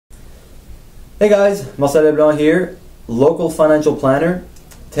Hey guys, Marcel LeBlanc here, local financial planner.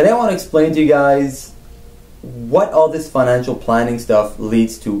 Today I want to explain to you guys what all this financial planning stuff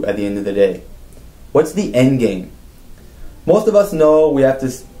leads to at the end of the day. What's the end game? Most of us know we have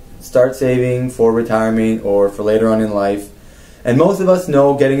to start saving for retirement or for later on in life. And most of us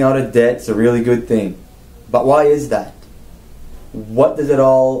know getting out of debt is a really good thing. But why is that? What does it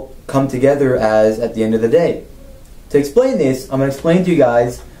all come together as at the end of the day? To explain this, I'm going to explain to you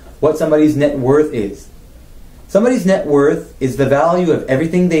guys what somebody's net worth is. Somebody's net worth is the value of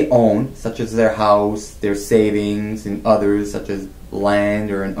everything they own, such as their house, their savings, and others, such as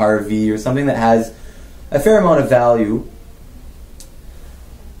land or an RV or something that has a fair amount of value,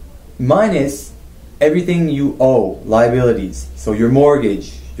 minus everything you owe, liabilities. So your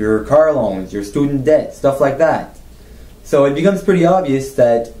mortgage, your car loans, your student debt, stuff like that. So it becomes pretty obvious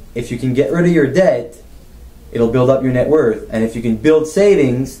that if you can get rid of your debt, it'll build up your net worth. And if you can build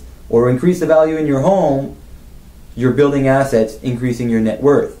savings or increase the value in your home, you're building assets, increasing your net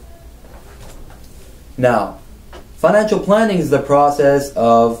worth. Now, financial planning is the process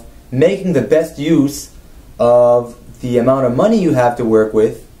of making the best use of the amount of money you have to work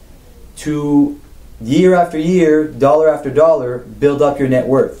with to, year after year, dollar after dollar, build up your net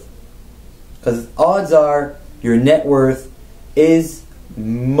worth. Because odds are your net worth is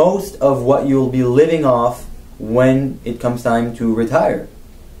most of what you'll be living off when it comes time to retire.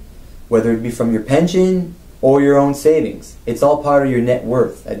 Whether it be from your pension or your own savings. It's all part of your net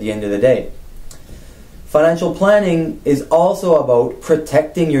worth at the end of the day. Financial planning is also about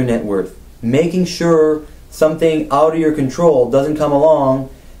protecting your net worth. Making sure something out of your control doesn't come along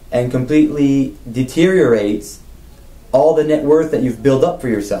and completely deteriorates all the net worth that you've built up for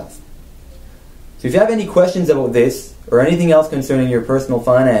yourself. So if you have any questions about this or anything else concerning your personal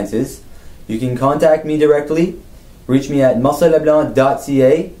finances, you can contact me directly. Reach me at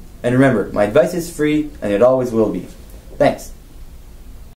marcelleblanc.ca. And remember, my advice is free and it always will be. Thanks.